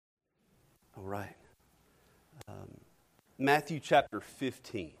Matthew chapter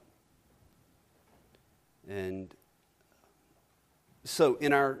 15. And so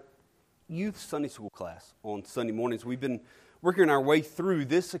in our youth Sunday school class on Sunday mornings, we've been working our way through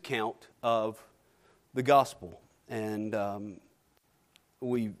this account of the gospel. And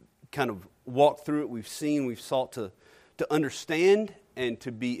we kind of walked through it. We've sought to understand and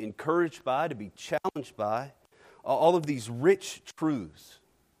to be encouraged by, to be challenged by all of these rich truths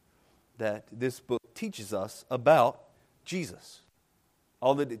that this book teaches us about Jesus.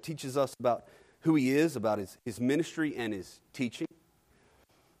 All that it teaches us about who he is, about his ministry and his teaching.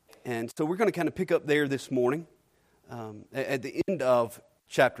 And so we're going to kind of pick up there this morning at the end of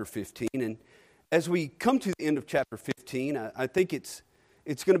chapter 15. And as we come to the end of chapter 15, I think it's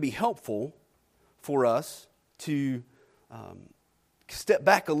going to be helpful for us to step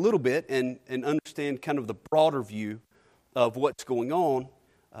back a little bit and understand kind of the broader view of what's going on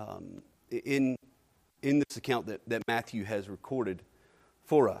in this account that Matthew has recorded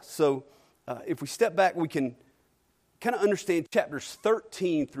for us. So if we step back, we can kind of understand chapters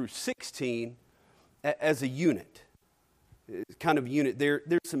 13 through 16 as a unit. Kind of unit. There's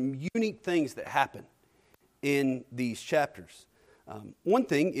some unique things that happen in these chapters. One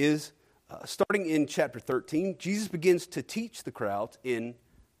thing is, starting in chapter 13, Jesus begins to teach the crowds in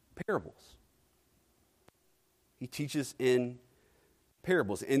parables. He teaches in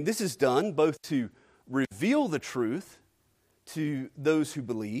parables. And this is done both to reveal the truth to those who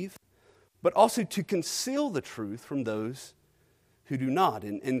believe, but also to conceal the truth from those who do not.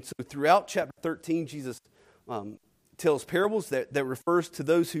 And so throughout chapter 13, Jesus tells parables that refers to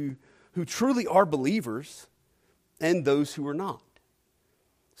those who truly are believers and those who are not.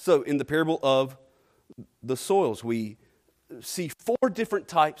 So in the parable of the soils, we see 4 different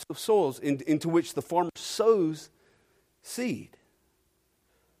types of soils into which the farmer sows seed.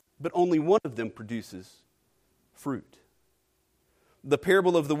 But only one of them produces fruit. The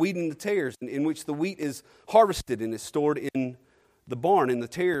parable of the wheat and the tares, in which the wheat is harvested and is stored in the barn, and the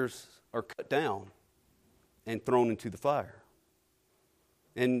tares are cut down and thrown into the fire.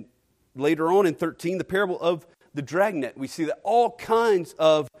 And later on in 13, the parable of the dragnet, we see that all kinds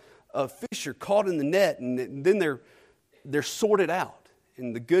of fish are caught in the net, and then they're sorted out.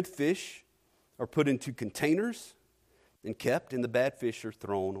 And the good fish are put into containers and kept, and the bad fish are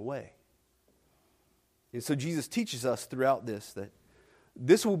thrown away. And so Jesus teaches us throughout this that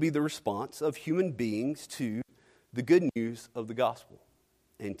this will be the response of human beings to the good news of the gospel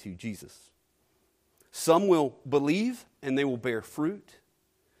and to Jesus. Some will believe and they will bear fruit,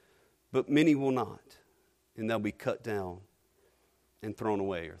 but many will not, and they'll be cut down and thrown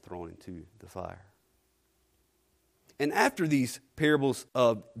away or thrown into the fire. And after these parables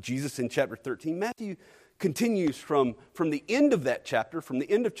of Jesus in chapter 13, Matthew continues from the end of that chapter, from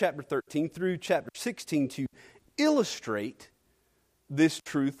the end of chapter 13 through chapter 16 to illustrate this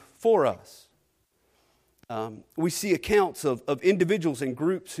truth for us. We see accounts of individuals and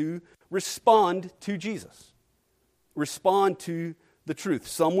groups who respond to Jesus, respond to the truth,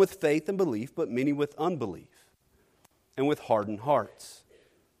 some with faith and belief, but many with unbelief and with hardened hearts.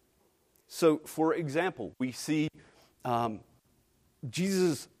 So, for example, we see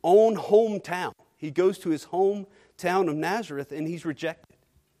Jesus' own hometown. He goes to his hometown of Nazareth and he's rejected.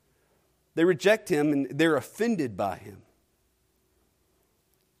 They reject him and they're offended by him.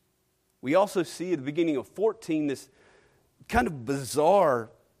 We also see at the beginning of 14 this kind of bizarre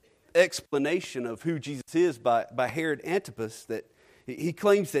explanation of who Jesus is by Herod Antipas, that he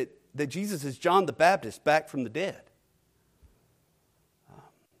claims that Jesus is John the Baptist back from the dead.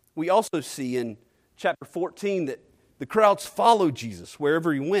 We also see in chapter 14 that the crowds followed Jesus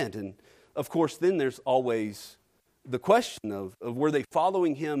wherever he went. And of course, then there's always the question of were they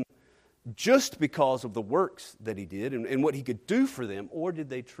following him just because of the works that he did and what he could do for them, or did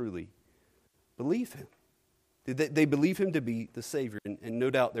they truly believe him? Did they believe him to be the Savior? And no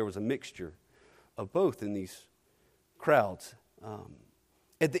doubt there was a mixture of both in these crowds.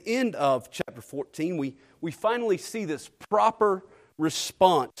 At the end of chapter 14, we finally see this proper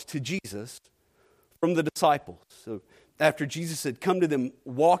response to Jesus from the disciples. So after Jesus had come to them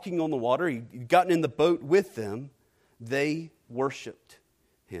walking on the water, he'd gotten in the boat with them, they worshiped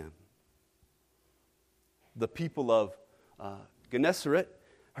him. The people of Gennesaret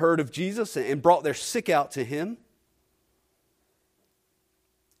heard of Jesus and brought their sick out to him.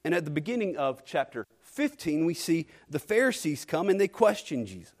 And at the beginning of chapter 15, we see the Pharisees come and they question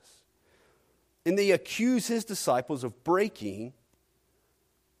Jesus. And they accuse his disciples of breaking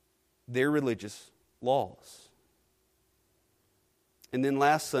their religious laws. And then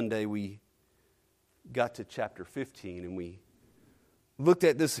last Sunday we got to chapter 15 and we looked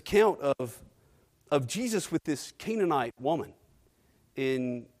at this account of Jesus with this Canaanite woman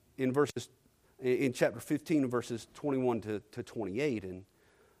in chapter 15, verses 21 to 28.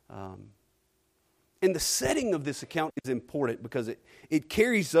 And the setting of this account is important because it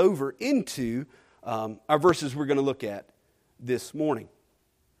carries over into our verses we're going to look at this morning.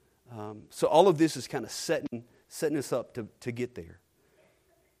 So all of this is kind of setting us up to get there.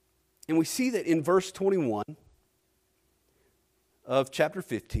 And we see that in verse 21 of chapter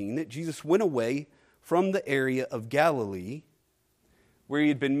 15 that Jesus went away from the area of Galilee where he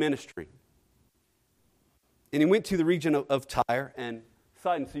had been ministering. And he went to the region of Tyre and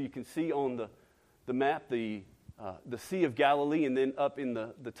Sidon. So you can see on the map the Sea of Galilee, and then up in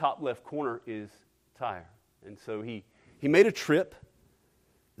the top left corner is Tyre. And so he made a trip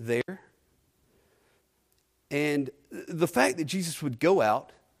there. And the fact that Jesus would go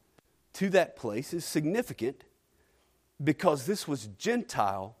out to that place is significant because this was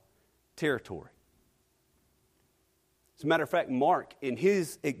Gentile territory. As a matter of fact, Mark, in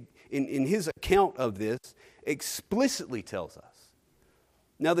his account of this, explicitly tells us,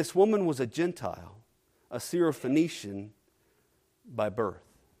 now this woman was a Gentile, a Syrophoenician by birth.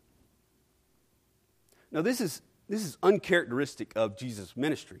 Now this is uncharacteristic of Jesus'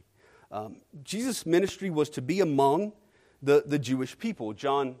 ministry. Jesus' ministry was to be among the Jewish people.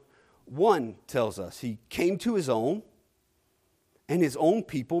 John 1 tells us he came to his own, and his own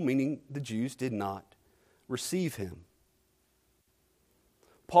people, meaning the Jews, did not receive him.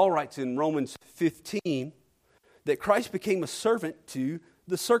 Paul writes in Romans 15 that Christ became a servant to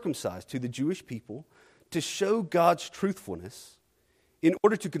the circumcised, to the Jewish people, to show God's truthfulness in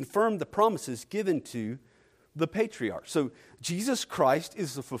order to confirm the promises given to the patriarchs. So Jesus Christ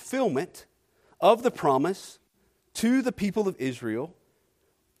is the fulfillment of the promise to the people of Israel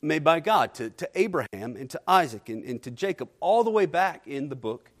made by God, to Abraham and to Isaac and to Jacob, all the way back in the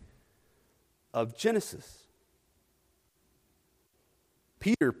book of Genesis.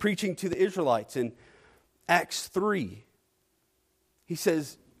 Peter, preaching to the Israelites in Acts 3, he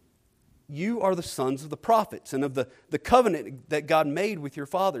says, you are the sons of the prophets and of the covenant that God made with your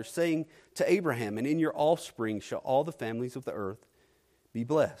fathers, saying to Abraham, and in your offspring shall all the families of the earth be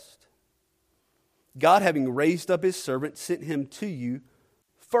blessed. God, having raised up his servant, sent him to you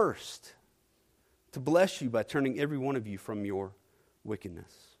first to bless you by turning every one of you from your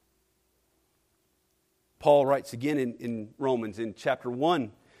wickedness. Paul writes again in Romans, in chapter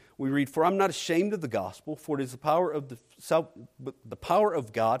 1, we read, for I'm not ashamed of the gospel, for it is the power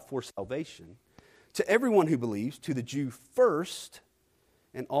of God for salvation to everyone who believes, to the Jew first,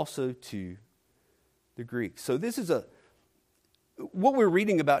 and also to the Greek. So this is what we're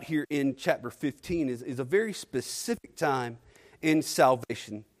reading about here in chapter 15 is a very specific time in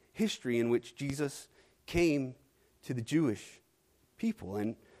salvation history in which Jesus came to the Jewish people.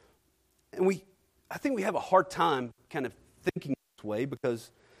 And I think we have a hard time kind of thinking this way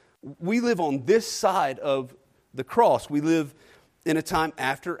because we live on this side of the cross. We live in a time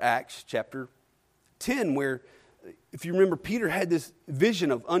after Acts chapter 10 where, if you remember, Peter had this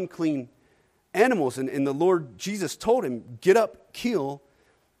vision of unclean animals and the Lord Jesus told him, get up, kill,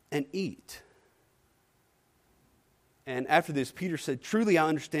 and eat. And after this, Peter said, truly I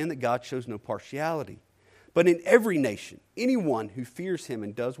understand that God shows no partiality, but in every nation, anyone who fears him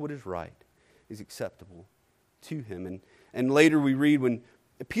and does what is right is acceptable to him. And later we read when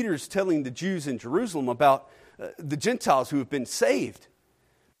Peter is telling the Jews in Jerusalem about the Gentiles who have been saved.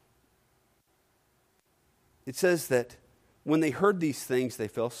 It says that when they heard these things, they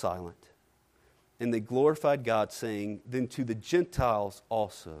fell silent, and they glorified God, saying, then to the Gentiles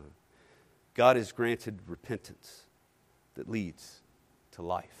also God has granted repentance that leads to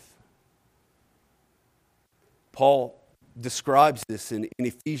life. Paul describes this in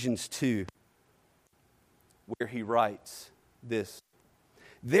Ephesians 2, where he writes this,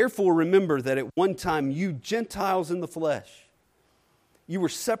 therefore remember that at one time you Gentiles in the flesh, you were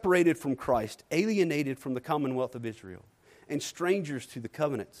separated from Christ, alienated from the commonwealth of Israel, and strangers to the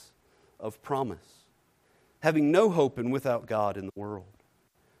covenants of promise, having no hope and without God in the world.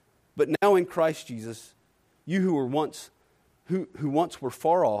 But now in Christ Jesus, you who once were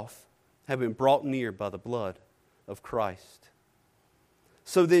far off have been brought near by the blood of Christ.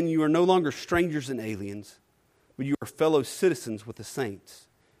 So then you are no longer strangers and aliens, but you are fellow citizens with the saints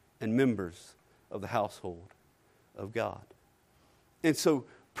and members of the household of God. And so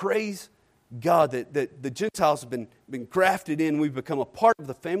praise God that the Gentiles have been grafted in. We've become a part of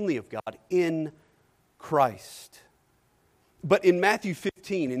the family of God in Christ. But in Matthew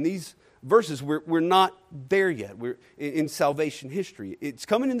 15, in these verses, we're not there yet. We're in salvation history. It's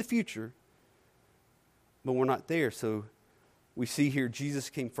coming in the future, but we're not there. So we see here Jesus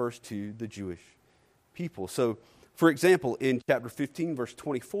came first to the Jewish people. So, for example, in chapter 15, verse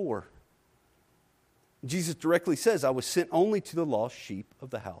 24, Jesus directly says, I was sent only to the lost sheep of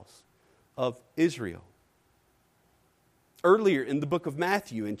the house of Israel. Earlier in the book of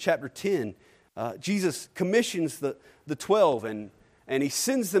Matthew, in chapter 10, Jesus commissions the 12 and he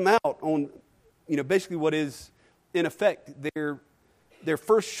sends them out on, basically what is, in effect, their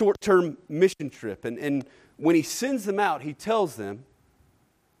first short-term mission trip. And when he sends them out, he tells them,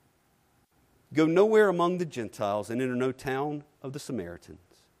 go nowhere among the Gentiles and enter no town of the Samaritans,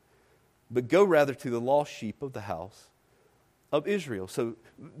 but go rather to the lost sheep of the house of Israel. So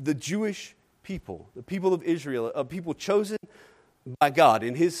the Jewish people, the people of Israel, a people chosen by God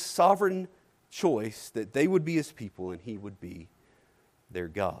in his sovereign choice that they would be his people and he would be their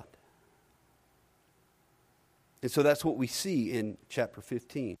God. And so that's what we see in chapter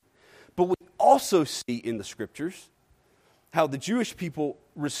 15. But we also see in the scriptures how the Jewish people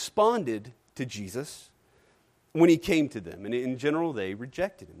responded to Jesus when he came to them. And in general, they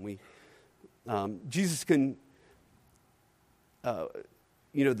rejected him. Jesus can,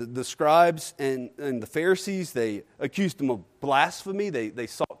 the scribes and the Pharisees, they accused him of blasphemy. They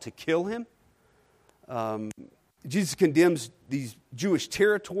sought to kill him. Jesus condemns these Jewish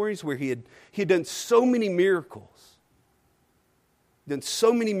territories where he had done so many miracles.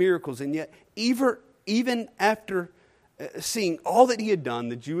 And yet, even after seeing all that he had done,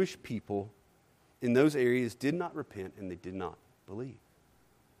 the Jewish people in those areas did not repent and they did not believe.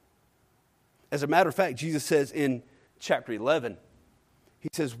 As a matter of fact, Jesus says in chapter 11, he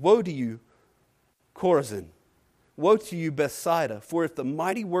says, woe to you, Chorazin! Woe to you, Bethsaida! For if the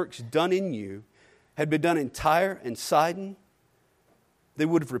mighty works done in you had been done in Tyre and Sidon, they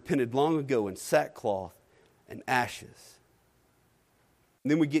would have repented long ago in sackcloth and ashes. And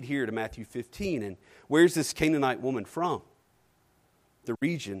then we get here to Matthew 15, and where's this Canaanite woman from? The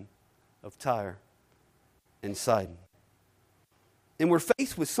region of Tyre and Sidon. And we're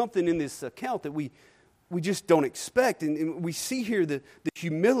faced with something in this account that we just don't expect. And we see here the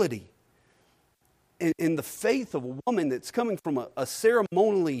humility and the faith of a woman that's coming from a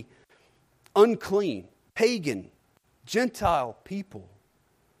ceremonially unclean, pagan, Gentile people.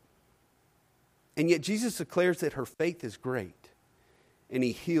 And yet Jesus declares that her faith is great, and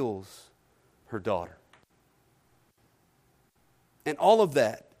he heals her daughter. And all of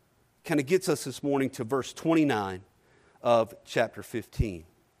that kind of gets us this morning to verse 29 of chapter 15.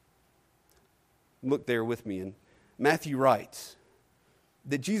 Look there with me. And Matthew writes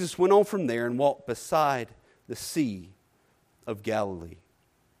that Jesus went on from there and walked beside the Sea of Galilee.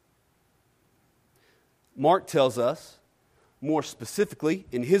 Mark tells us, more specifically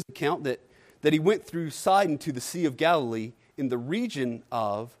in his account, that he went through Sidon to the Sea of Galilee in the region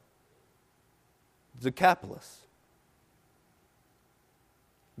of Decapolis.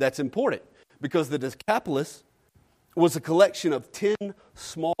 That's important because the Decapolis was a collection of 10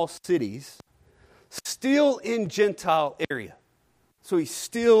 small cities still in Gentile area. So he's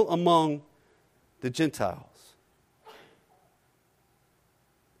still among the Gentiles.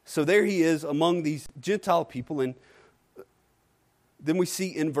 So there he is among these Gentile people. And then we see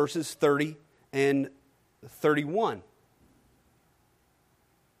in verses 30 and 31.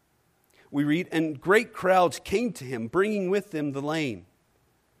 We read, and great crowds came to him, bringing with them the lame,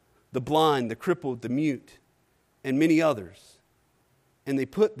 the blind, the crippled, the mute, and many others. And they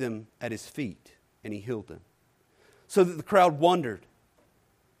put them at his feet, and he healed them. So that the crowd wondered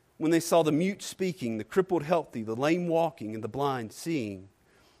when they saw the mute speaking, the crippled healthy, the lame walking, and the blind seeing,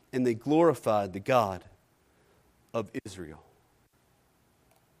 and they glorified the God of Israel.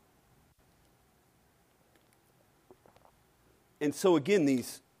 And so again,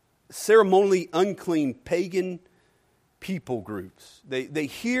 these ceremonially unclean pagan people groups, they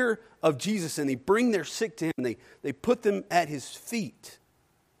hear of Jesus and they bring their sick to him and they put them at his feet.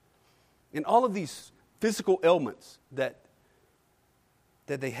 And all of these physical ailments that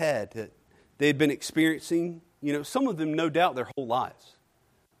they had been experiencing, some of them no doubt their whole lives.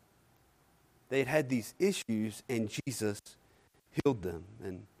 They had had these issues and Jesus healed them.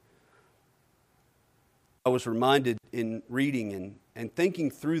 And I was reminded in reading and thinking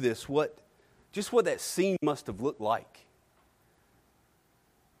through this what that scene must have looked like.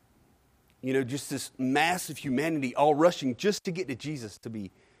 Just this mass of humanity all rushing just to get to Jesus to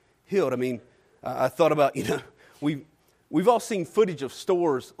be healed. I mean, I thought about, we've all seen footage of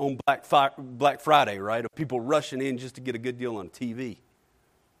stores on Black Friday, right? Of people rushing in just to get a good deal on TV.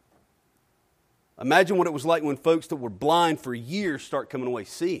 Imagine what it was like when folks that were blind for years start coming away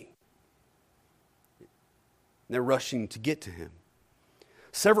seeing. They're rushing to get to him.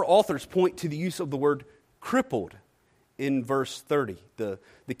 Several authors point to the use of the word crippled in verse 30. The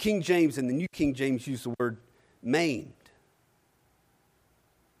King James and the New King James use the word maimed.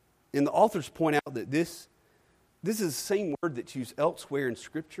 And the authors point out that this is the same word that's used elsewhere in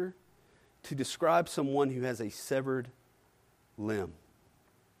Scripture to describe someone who has a severed limb.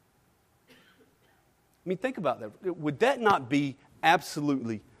 I mean, think about that. Would that not be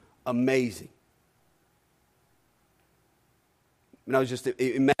absolutely amazing? And I was just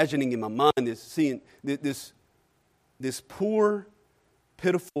imagining in my mind seeing this poor,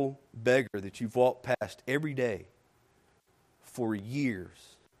 pitiful beggar that you've walked past every day for years.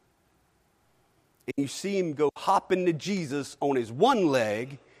 And you see him go hopping to Jesus on his one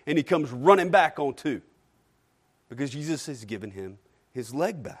leg, and he comes running back on two. Because Jesus has given him his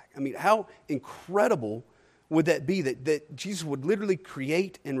leg back. I mean, how incredible would that be that Jesus would literally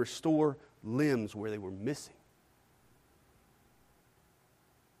create and restore limbs where they were missing?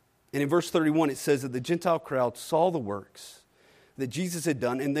 And in verse 31, it says that the Gentile crowd saw the works that Jesus had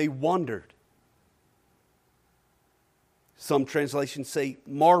done, and they wondered. Some translations say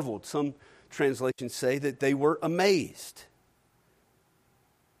marveled. Some translations say that they were amazed.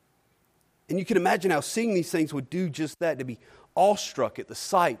 And you can imagine how seeing these things would do just that, to be awestruck at the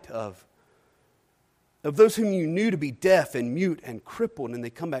sight of those whom you knew to be deaf and mute and crippled, and they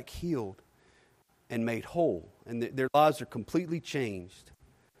come back healed and made whole. And their lives are completely changed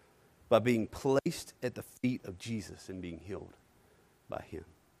by being placed at the feet of Jesus and being healed by him.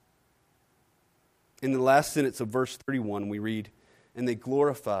 In the last sentence of verse 31, we read, and they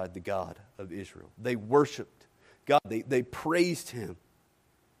glorified the God of Israel. They worshiped God. They praised him.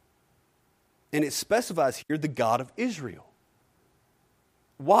 And it specifies here the God of Israel.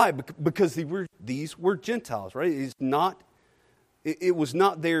 Why? Because these were Gentiles, right? It was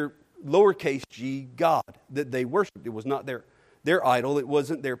not their lowercase g God that they worshipped. It was not their idol. It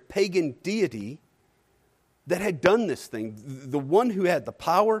wasn't their pagan deity that had done this thing. The one who had the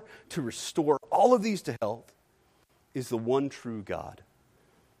power to restore all of these to health is the one true God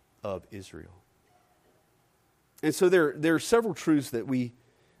of Israel. And so there are several truths that we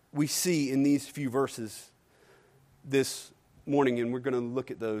see in these few verses this morning, and we're going to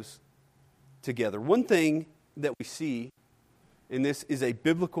look at those together. One thing that we see in this is a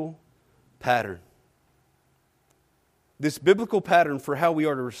biblical pattern. This biblical pattern for how we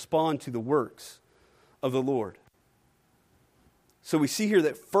are to respond to the works of the Lord. So we see here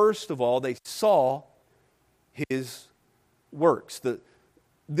that first of all, they saw his works.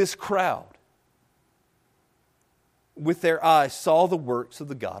 This crowd, with their eyes, saw the works of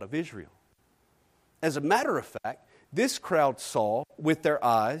the God of Israel. As a matter of fact, this crowd saw with their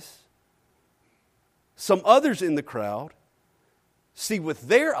eyes. Some others in the crowd see with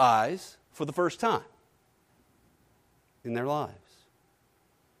their eyes for the first time in their lives.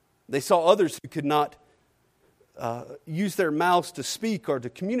 They saw others who could not use their mouths to speak or to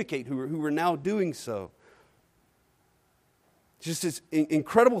communicate who were now doing so. Just this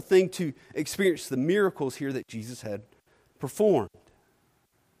incredible thing to experience the miracles here that Jesus had performed.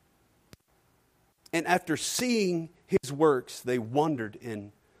 And after seeing his works, they wondered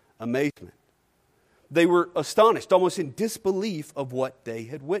in amazement. They were astonished, almost in disbelief of what they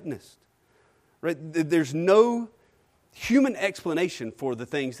had witnessed. Right? There's no human explanation for the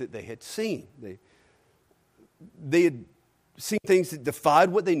things that they had seen. They had seen things that defied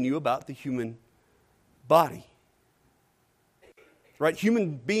what they knew about the human body. Right?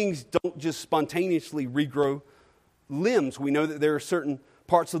 Human beings don't just spontaneously regrow limbs. We know that there are certain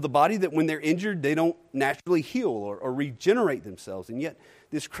parts of the body that when they're injured, they don't naturally heal or regenerate themselves. And yet,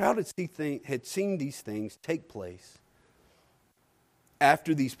 this crowd had seen these things take place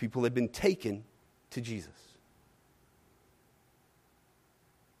after these people had been taken to Jesus.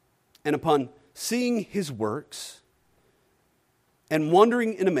 And upon seeing his works and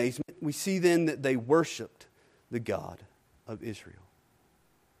wondering in amazement, we see then that they worshiped the God of Israel.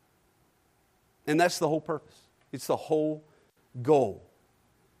 And that's the whole purpose. It's the whole goal.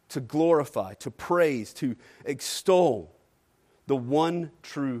 To glorify, to praise, to extol the one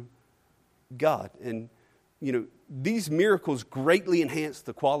true God. And, these miracles greatly enhanced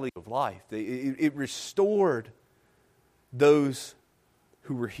the quality of life. It restored those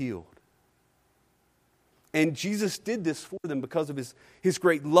who were healed. And Jesus did this for them because of his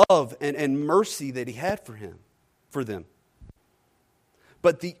great love and mercy that he had for them.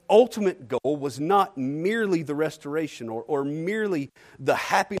 But the ultimate goal was not merely the restoration or merely the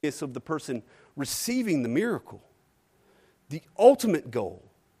happiness of the person receiving the miracle. The ultimate goal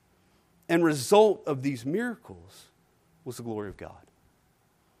and result of these miracles was the glory of God.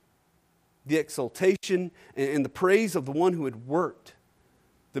 The exaltation and the praise of the one who had worked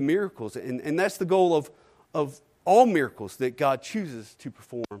the miracles. And that's the goal of all miracles that God chooses to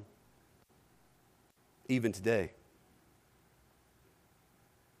perform even today.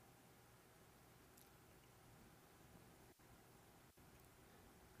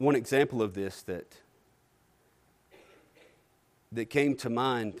 One example of this that came to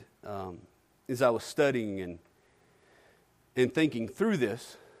mind as I was studying and thinking through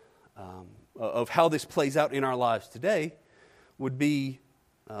this, of how this plays out in our lives today, would be,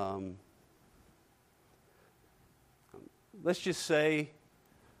 let's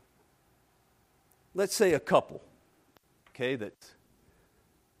say a couple, okay, that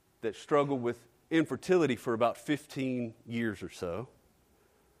struggle with infertility for about 15 years or so,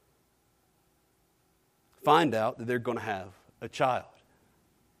 find out that they're going to have a child.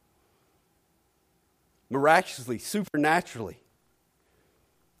 Miraculously, supernaturally.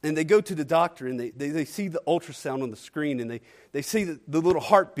 And they go to the doctor and they see the ultrasound on the screen and they see the little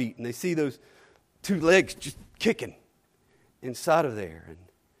heartbeat and they see those two legs just kicking inside of there. And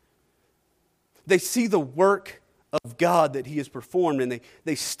they see the work of God that He has performed, and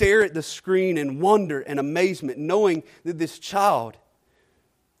they stare at the screen in wonder and amazement, knowing that this child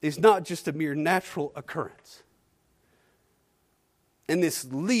is not just a mere natural occurrence. And this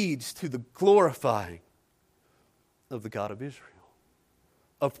leads to the glorifying of the God of Israel,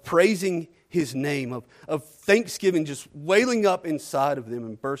 of praising His name, of thanksgiving just wailing up inside of them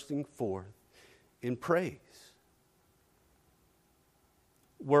and bursting forth in praise.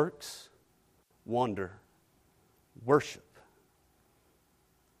 Works, wonder, worship.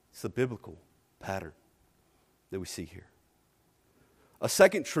 It's the biblical pattern that we see here. A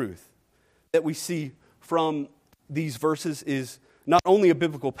second truth that we see from these verses is not only a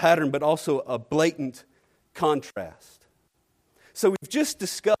biblical pattern, but also a blatant contrast. So we've just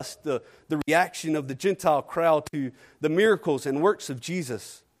discussed the reaction of the Gentile crowd to the miracles and works of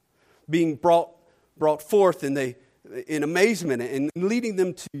Jesus being brought forth in amazement and leading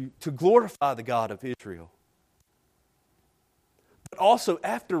them to glorify the God of Israel. But also,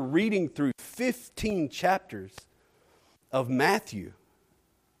 after reading through 15 chapters of Matthew,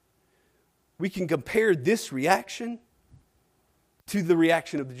 we can compare this reaction to the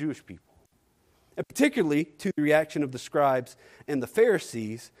reaction of the Jewish people, and particularly to the reaction of the scribes and the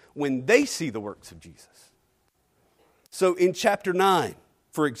Pharisees when they see the works of Jesus. So in chapter 9,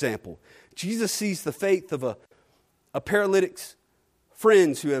 for example, Jesus sees the faith of a paralytic's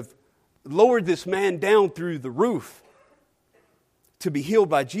friends who have lowered this man down through the roof to be healed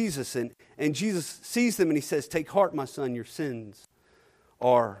by Jesus. And Jesus sees them and He says, "Take heart, my son, your sins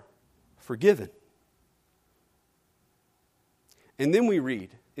are forgiven." And then we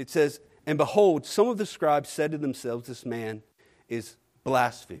read, it says, "And behold, some of the scribes said to themselves, this man is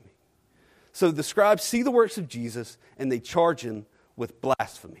blaspheming." So the scribes see the works of Jesus and they charge Him with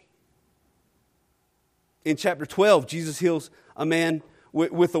blasphemy. In chapter 12, Jesus heals a man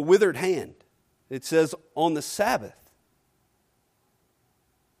with a withered hand. It says, on the Sabbath.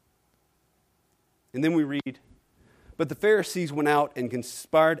 And then we read, "But the Pharisees went out and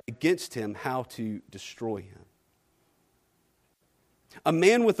conspired against Him how to destroy Him." A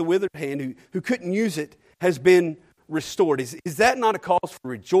man with a withered hand who couldn't use it has been restored. Is that not a cause for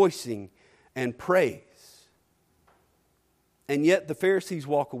rejoicing and praise? And yet the Pharisees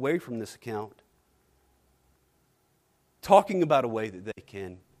walk away from this account talking about a way that they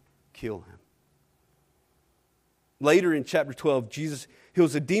can kill Him. Later in chapter 12, Jesus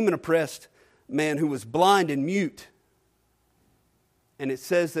heals a demon-oppressed man who was blind and mute. And it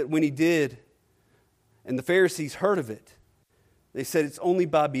says that when He did, and the Pharisees heard of it, they said, "It's only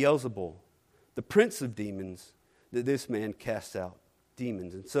by Beelzebul, the prince of demons, that this man casts out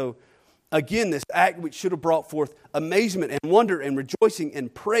demons." And so, again, this act which should have brought forth amazement and wonder and rejoicing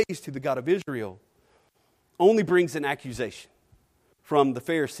and praise to the God of Israel only brings an accusation from the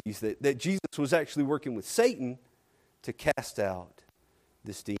Pharisees that Jesus was actually working with Satan to cast out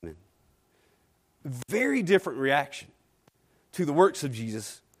this demon. Very different reaction to the works of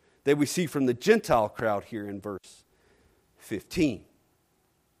Jesus that we see from the Gentile crowd here in verse 15.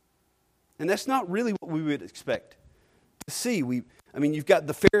 And that's not really what we would expect to see. You've got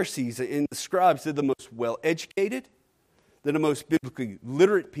the Pharisees and the scribes. They're the most well-educated. They're the most biblically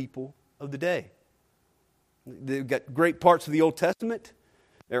literate people of the day. They've got great parts of the Old Testament.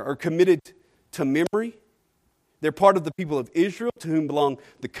 They are committed to memory. They're part of the people of Israel, to whom belong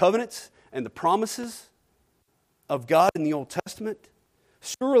the covenants and the promises of God in the Old Testament.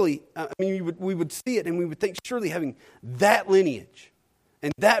 Surely, we would see it and we would think surely having that lineage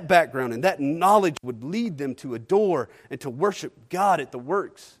and that background and that knowledge would lead them to adore and to worship God at the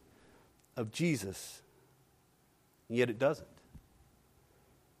works of Jesus. And yet it doesn't.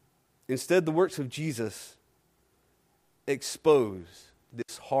 Instead, the works of Jesus expose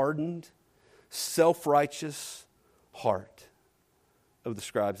this hardened, self-righteous heart of the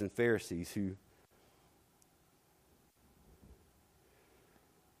scribes and Pharisees who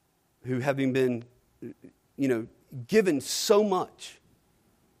having been, given so much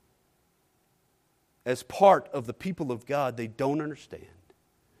as part of the people of God, they don't understand,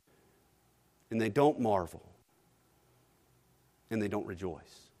 and they don't marvel, and they don't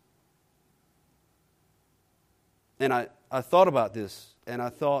rejoice. And I thought about this, and I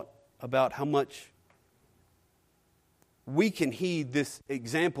thought about how much we can heed this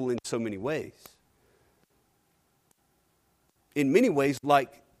example in so many ways. In many ways,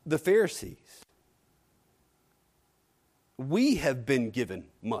 like the Pharisees. We have been given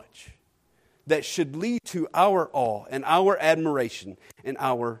much that should lead to our awe and our admiration and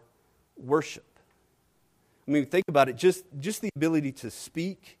our worship. I mean, think about it, just the ability to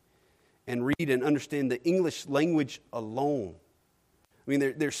speak and read and understand the English language alone. I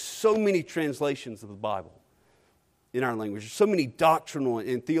mean, there's so many translations of the Bible in our language. There's so many doctrinal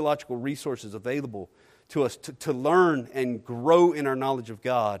and theological resources available to us to learn and grow in our knowledge of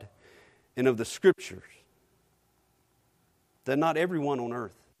God and of the Scriptures that not everyone on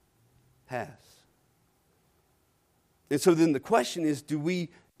earth has. And so then the question is, do we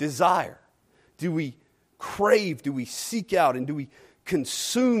desire? Do we crave? Do we seek out? And do we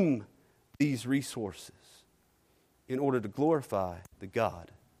consume these resources in order to glorify the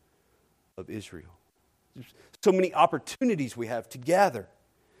God of Israel? There's so many opportunities we have to gather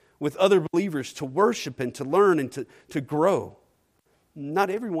with other believers to worship and to learn and to grow. Not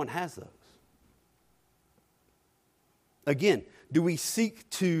everyone has those. Again, do we seek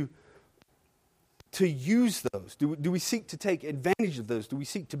to use those? Do we seek to take advantage of those? Do we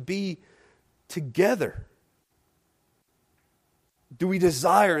seek to be together? Do we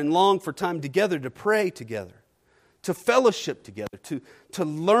desire and long for time together to pray together, to fellowship together, to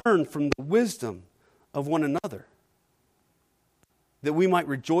learn from the wisdom of one another, that we might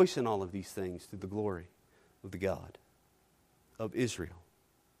rejoice in all of these things to the glory of the God of Israel?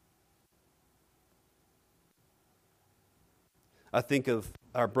 I think of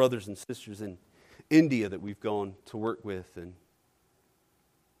our brothers and sisters in India that we've gone to work with and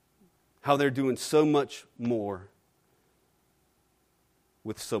how they're doing so much more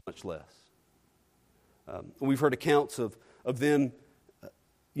with so much less. We've heard accounts of them,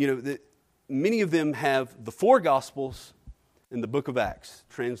 that many of them have the 4 Gospels and the book of Acts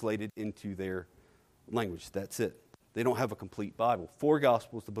translated into their language. That's it. They don't have a complete Bible. 4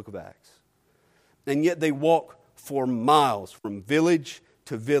 Gospels, the book of Acts. And yet they walk for miles from village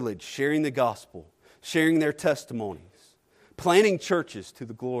to village, sharing the gospel, sharing their testimonies, planting churches to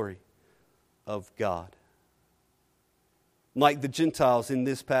the glory of God. Like the Gentiles in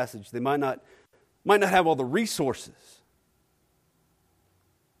this passage, they might not have all the resources,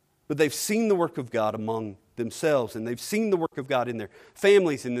 but they've seen the work of God among themselves, and they've seen the work of God in their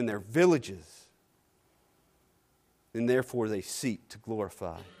families and in their villages, and therefore they seek to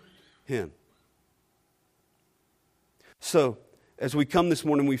glorify Him. So, as we come this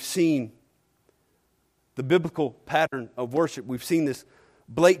morning, we've seen the biblical pattern of worship. We've seen this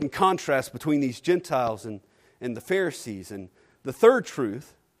blatant contrast between these Gentiles and the Pharisees. And the third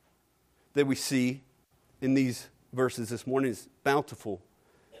truth that we see in these verses this morning is bountiful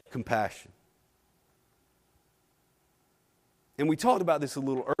compassion. And we talked about this a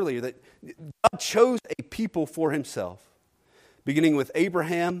little earlier, that God chose a people for Himself, beginning with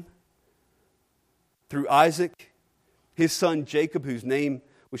Abraham, through Isaac, his son Jacob, whose name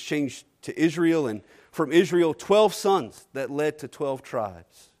was changed to Israel, and from Israel 12 sons that led to 12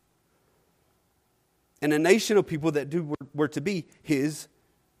 tribes. And a nation of people that were to be His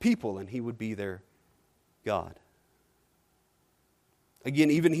people, and He would be their God. Again,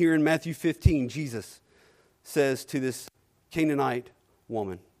 even here in Matthew 15, Jesus says to this Canaanite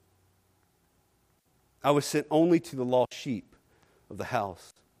woman, "I was sent only to the lost sheep of the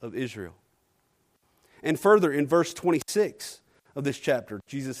house of Israel." And further, in verse 26 of this chapter,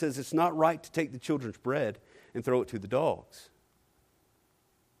 Jesus says it's not right to take the children's bread and throw it to the dogs,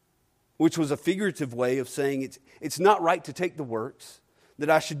 which was a figurative way of saying it's not right to take the works that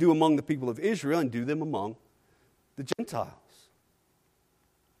I should do among the people of Israel and do them among the Gentiles.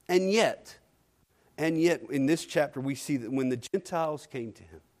 And yet, in this chapter, we see that when the Gentiles came to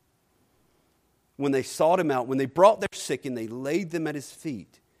Him, when they sought Him out, when they brought their sick and they laid them at His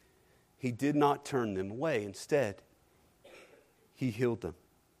feet, He did not turn them away. Instead, He healed them.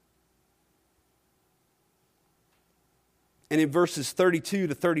 And in verses 32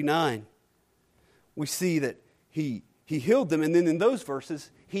 to 39, we see that He healed them, and then in those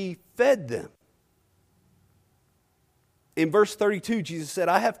verses, He fed them. In verse 32, Jesus said,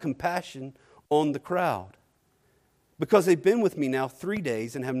 I have compassion on the crowd, because they've been with me now 3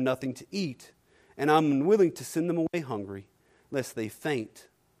 days and have nothing to eat, and I'm unwilling to send them away hungry, lest they faint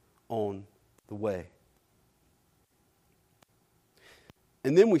on the way.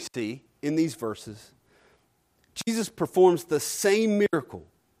 And then we see in these verses, Jesus performs the same miracle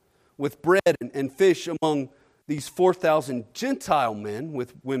with bread and fish among these 4,000 Gentile men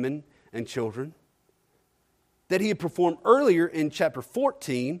with women and children that he had performed earlier in chapter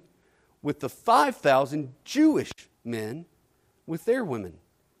 14 with the 5,000 Jewish men with their women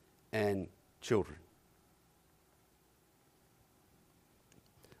and children.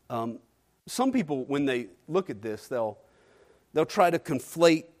 Some people, when they look at this, they'll try to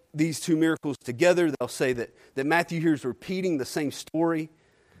conflate these two miracles together. They'll say that Matthew here is repeating the same story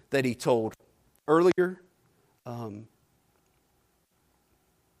that he told earlier. But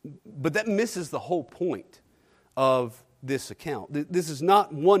that misses the whole point of this account. This is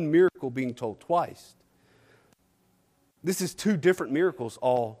not one miracle being told twice. This is two different miracles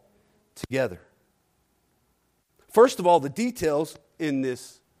all together. First of all, the details in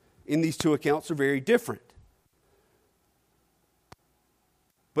these two accounts are very different.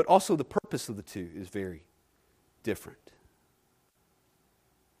 But also the purpose of the two is very different.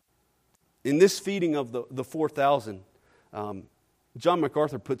 In this feeding of the 4,000, John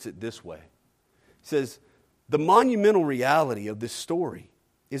MacArthur puts it this way. He says, the monumental reality of this story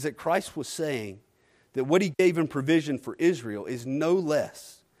is that Christ was saying that what he gave in provision for Israel is no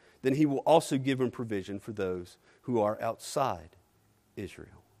less than he will also give in provision for those who are outside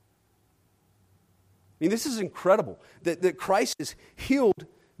Israel. I mean, this is incredible that Christ has healed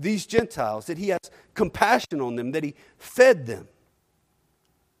these Gentiles, that he has compassion on them, that he fed them.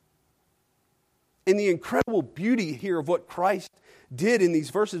 And the incredible beauty here of what Christ did in these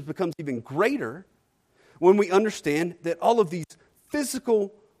verses becomes even greater when we understand that all of these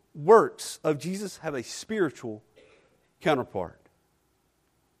physical works of Jesus have a spiritual counterpart.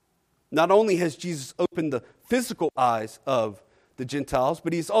 Not only has Jesus opened the physical eyes of the Gentiles,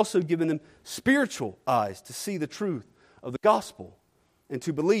 but he's also given them spiritual eyes to see the truth of the gospel and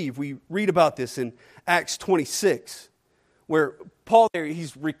to believe. We read about this in Acts 26, where Paul there,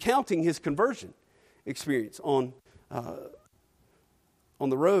 he's recounting his conversion experience on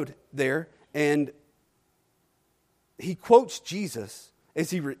the road there, and he quotes Jesus as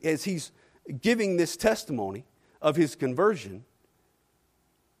he's giving this testimony of his conversion.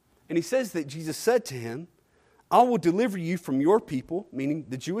 And he says that Jesus said to him, I will deliver you from your people, meaning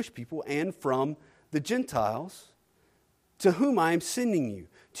the Jewish people, and from the Gentiles, to whom I am sending you,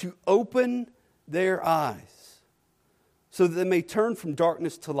 to open their eyes, so that they may turn from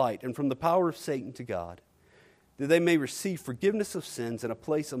darkness to light and from the power of Satan to God, that they may receive forgiveness of sins and a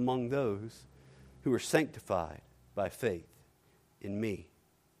place among those who are sanctified by faith in me.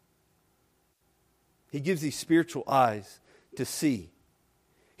 He gives these spiritual eyes to see.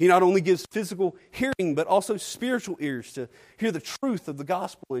 He not only gives physical hearing, but also spiritual ears to hear the truth of the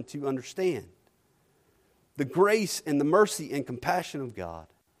gospel and to understand the grace and the mercy and compassion of God,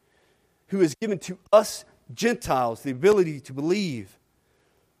 who has given to us Gentiles the ability to believe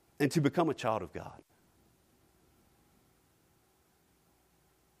and to become a child of God.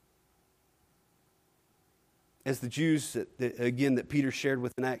 As the Jews, that Peter shared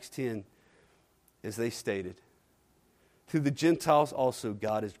with in Acts 10, as they stated, to the Gentiles also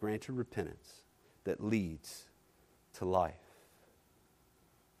God has granted repentance that leads to life.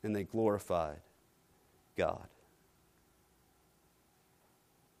 And they glorified God.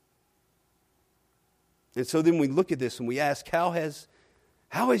 And so then we look at this and we ask, how has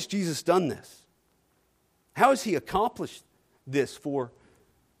Jesus done this? How has he accomplished this for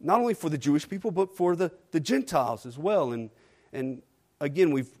not only for the Jewish people, but for the Gentiles as well? And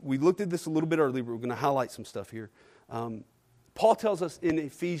again, we looked at this a little bit earlier, but we're going to highlight some stuff here. Paul tells us in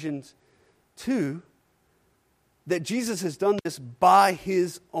Ephesians 2 that Jesus has done this by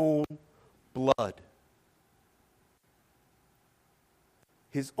his own blood.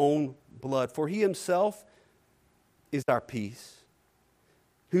 His own blood. For he himself is our peace,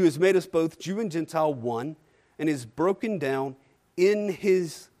 who has made us both Jew and Gentile one, and is broken down in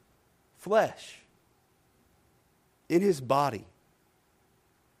his flesh, in his body,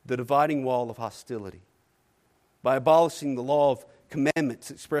 the dividing wall of hostility, by abolishing the law of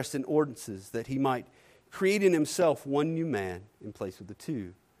commandments expressed in ordinances, that he might create in himself one new man in place of the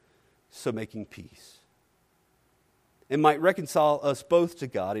two, so making peace, and might reconcile us both to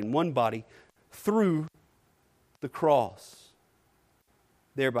God in one body through the cross,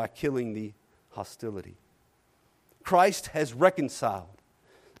 thereby killing the hostility. Christ has reconciled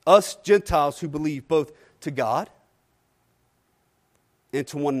us Gentiles who believe both to God and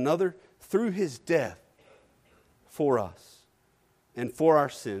to one another through his death for us and for our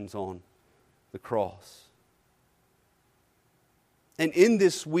sins on the cross. And in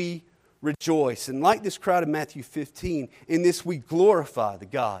this we rejoice. And like this crowd in Matthew 15, in this we glorify the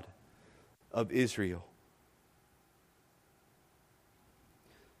God of Israel.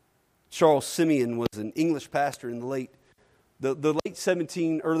 Charles Simeon was an English pastor in the late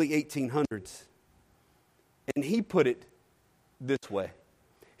 17, early 1800s. And he put it this way.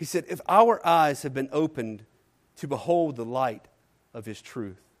 He said, if our eyes have been opened to behold the light of his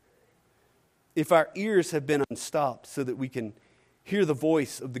truth, if our ears have been unstopped so that we can hear the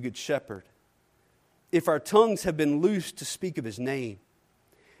voice of the Good Shepherd, if our tongues have been loosed to speak of his name,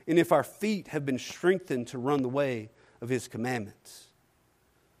 and if our feet have been strengthened to run the way of his commandments,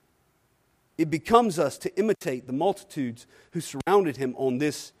 it becomes us to imitate the multitudes who surrounded him on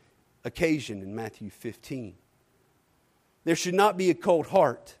this occasion in Matthew 15. There should not be a cold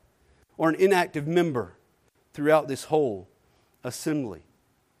heart or an inactive member throughout this whole assembly.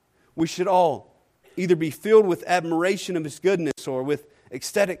 We should all either be filled with admiration of his goodness or with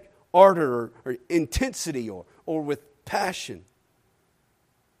ecstatic ardor or intensity or with passion.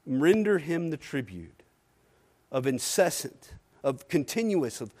 Render him the tribute of incessant, of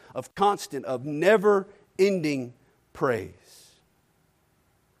continuous, of constant, of never-ending praise.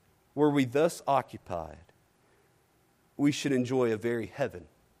 Were we thus occupied, we should enjoy a very heaven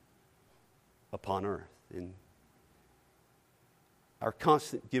upon earth in our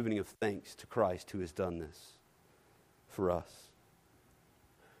constant giving of thanks to Christ who has done this for us.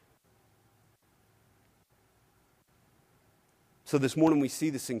 So this morning we see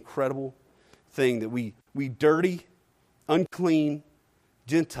this incredible thing that we dirty, unclean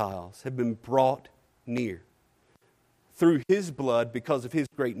Gentiles have been brought near through his blood because of his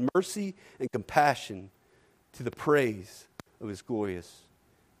great mercy and compassion to the praise of his glorious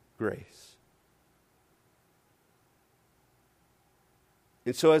grace.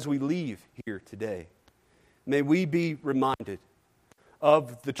 And so as we leave here today, may we be reminded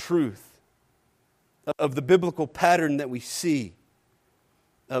of the truth, of the biblical pattern that we see,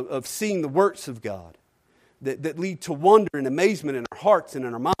 of seeing the works of God that lead to wonder and amazement in our hearts and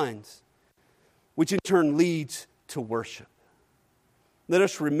in our minds, which in turn leads to worship. Let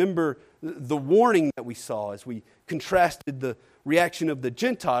us remember the warning that we saw as we contrasted the reaction of the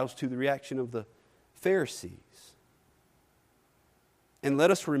Gentiles to the reaction of the Pharisees. And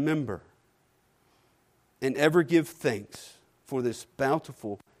let us remember and ever give thanks for this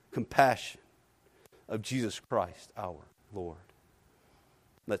bountiful compassion of Jesus Christ, our Lord.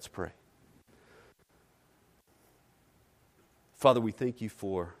 Let's pray. Father, we thank you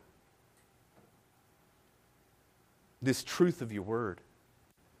for this truth of your word.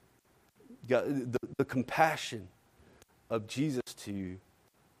 God, the compassion of Jesus to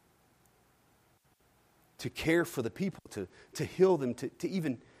care for the people, to heal them, to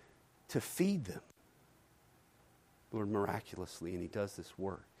even to feed them. Lord, miraculously, and he does this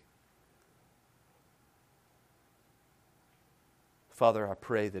work. Father, I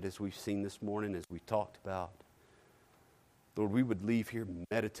pray that as we've seen this morning, as we talked about, Lord, we would leave here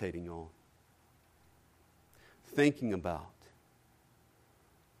meditating on, thinking about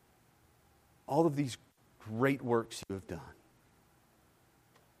all of these great works you have done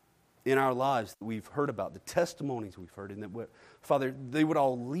in our lives that we've heard about, the testimonies we've heard, and that, Father, they would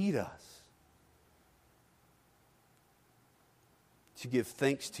all lead us to give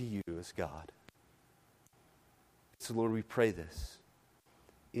thanks to you as God. So, Lord, we pray this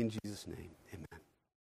in Jesus' name. Amen.